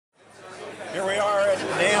Here we are at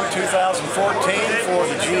NAMM 2014 for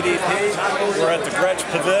the GDP. We're at the Gretsch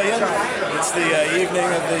Pavilion. It's the evening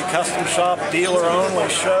of the Custom Shop dealer-only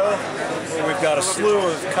show. We've got a slew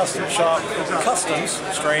of Custom Shop customs,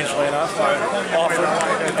 strangely enough, offered.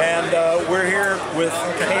 And we're here with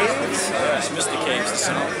Kaves. Yes, Mr.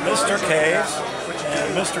 Kaves. Mr. Kaves.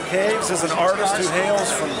 And Mr. Kaves is an artist who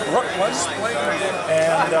hails from Brooklyn.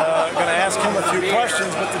 And I'm going to ask him a few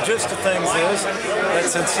questions, but the gist of things is that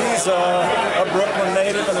since he's a Brooklyn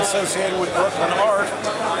native and associated with Brooklyn art,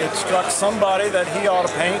 it struck somebody that he ought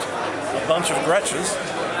to paint a bunch of Gretches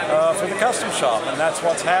for the Custom Shop, and that's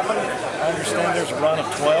what's happened. I understand there's a run of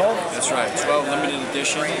 12. That's right, 12 limited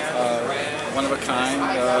edition, one of a kind,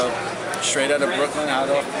 straight out of Brooklyn, out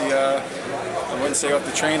off the, I wouldn't say off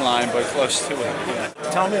the train line, but close to it. Yeah.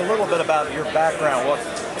 Tell me a little bit about your background. What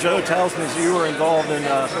Joe tells me is you were involved in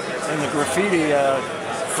the graffiti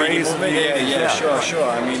craze. Yeah, sure.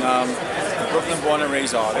 I mean, Brooklyn born and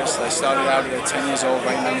raised artist. I started out at 10 years old,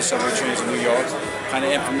 right on the subway trains in New York. Kind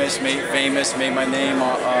of infamous, famous, made my name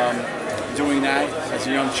doing that as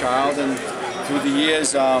a young child, and through the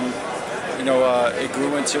years, it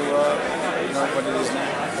grew into what it is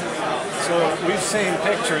now. So we've seen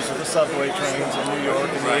pictures of the subway trains in New York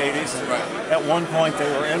in the 80s, and at one point they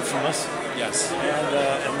were infamous. Yes.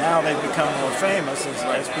 And now they've become more famous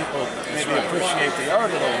as people maybe appreciate the art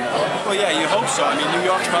a little more. Well, yeah, you hope so. I mean, New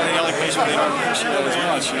York's probably the only place where they don't appreciate it as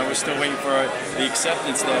much. You know, we're still waiting for the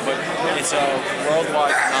acceptance there, but it's a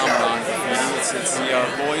worldwide phenomenon. It's the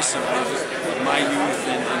voice of my youth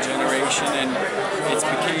and generation, and it's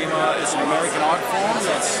became it's an American art form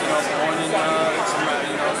that's born in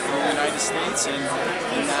the United States, and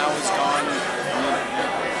now it's gone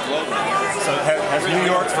globally. So has New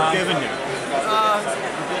York forgiven you?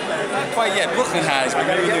 Not quite yet. Brooklyn has, but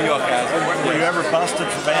maybe New York has. Were you ever busted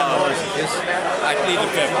for vandalism? I plead the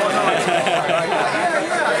fifth.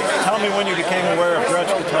 Tell me when you became aware of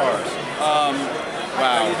Gretsch guitars.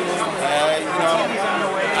 Wow.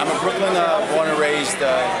 I'm a Brooklyn born and raised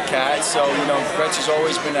cat, so Gretsch has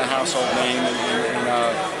always been a household name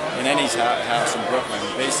in any house in Brooklyn.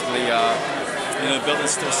 Basically, the building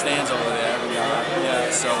still stands over there.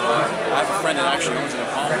 So I have a friend that actually owns an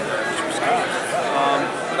apartment there, which was good.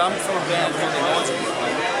 But I'm from a band called the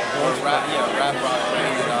rap rock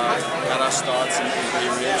band that got our starts in Bay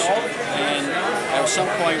Ridge. And at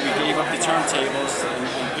some point we gave up the turntables and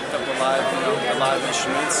picked up the live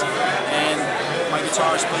instruments. And my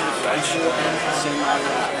guitarist played the Gretsch and sang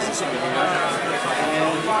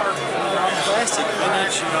and classic,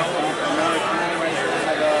 vintage, American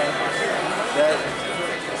that,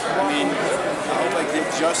 I mean, I hope I did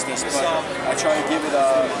justice, but I try to give it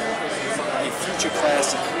a future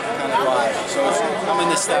classic kind of vibe. So I'm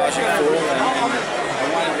a nostalgic fool, and I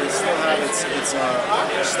wanted to still have its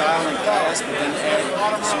style and class, but then add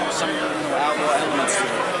some outlaw elements to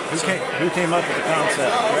it. Who came up with the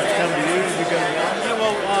concept? Gretsch come to you? Did you go to them? Yeah,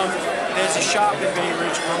 well, there's a shop in Bay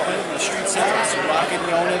Ridge, Brooklyn, the street sales. Rocket,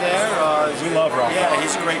 the owner there. We love Rocket. Yeah,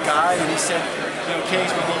 he's a great guy, and he said,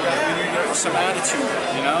 Kaves, we need some attitude,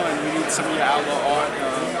 and we need some of your outlaw art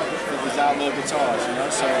with these outlaw guitars,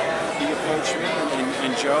 So he approached me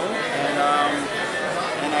and Joe, and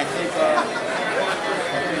I think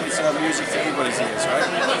it's music to everybody's ears, right?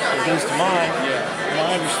 It is to mine. Yeah.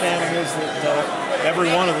 My understanding is that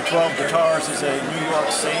every one of the 12 guitars is a New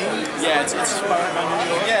York scene. Yeah, it's inspired by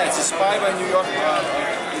New York. Yeah, it's inspired by New York.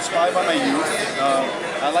 Inspired by my youth.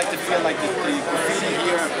 I like to feel like the graffiti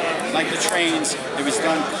here, like the trains, it was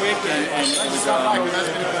done quick and it was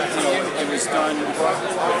it was done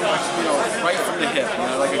right from the hip,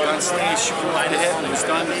 like a gun stage shooting from the hip. It was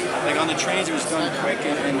done like on the trains. It was done quick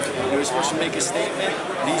and it was supposed to make a statement.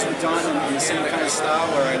 These were done in the same kind of style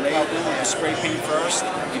where I laid them with the spray paint first.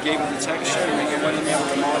 You gave it the texture, and then you went in there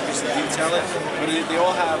with the markers to detail it. But they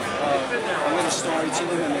all have a little story to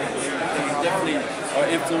them, and they definitely are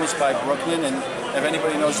influenced by Brooklyn. And if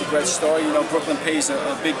anybody knows the Gretsch story, Brooklyn plays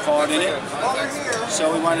a big part in it.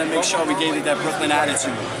 So we wanted to make sure we gave it that Brooklyn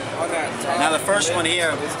attitude. Now the first one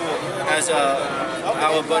here has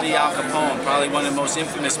our buddy Al Capone, probably one of the most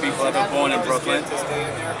infamous people ever born in Brooklyn.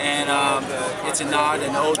 And it's a nod,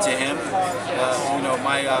 an ode to him.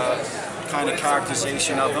 My kind of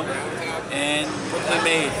characterization of him. And Brooklyn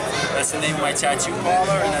Made, that's the name of my tattoo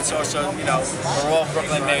parlor, and that's also, we're all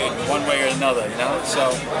Brooklyn Made, one way or another, So,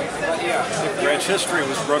 Gretsch history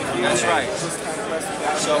was Brooklyn. That's right.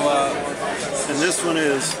 So, and this one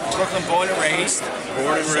is Brooklyn born and raised.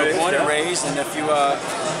 Born and raised, and if you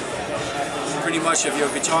pretty much if you're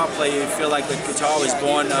a guitar player, you feel like the guitar was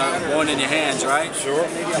born in your hands, right? Sure.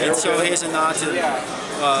 And so here's a nod to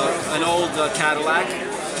an old Cadillac.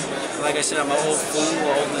 like I said, I'm an old fool,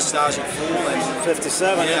 old nostalgic fool, and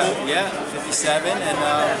 57. yeah, 57,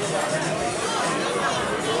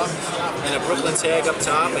 and a Brooklyn tag up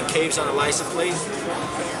top, and Kaves on the license plate.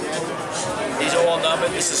 These are all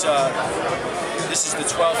numbered. This is the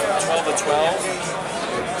 12 of 12.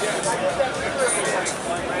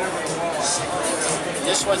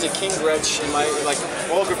 This one's a king Gretsch, and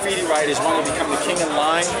all graffiti writers want to become the king in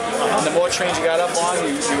line. And the more trains you got up on,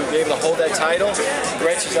 you're able to hold that title.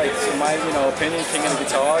 Gretsch is, like, in my opinion, king of the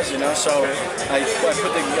guitars. So I put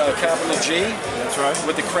the capital G. That's right.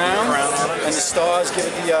 With the crown and the stars. Give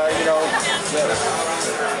it the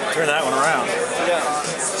turn that one around. Yeah.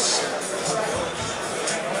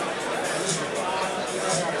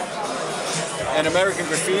 And American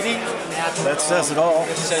Graffiti. That says it all.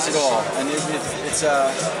 It says it all, and it's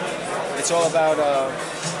all about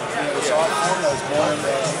this art form that was born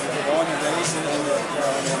and raised in the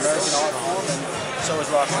American art form, and so is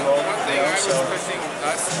rock and roll. So,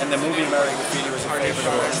 and the movie American Graffiti was a favorite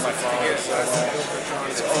of my father. So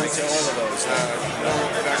it's owing to all of those.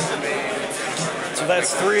 So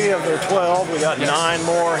that's 3 of their 12. We got 9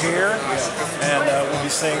 more here, and we'll be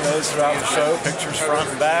seeing those throughout the show, pictures front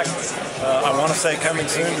and back. I want to say coming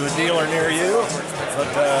soon to a dealer near you, but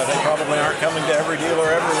they probably aren't coming to every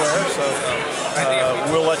dealer everywhere, so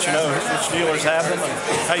we'll let you know which dealers have them and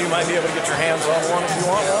how you might be able to get your hands on one if you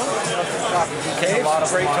want one. Okay,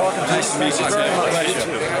 great talking to you. Nice to meet you. Very much. You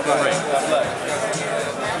too. Great.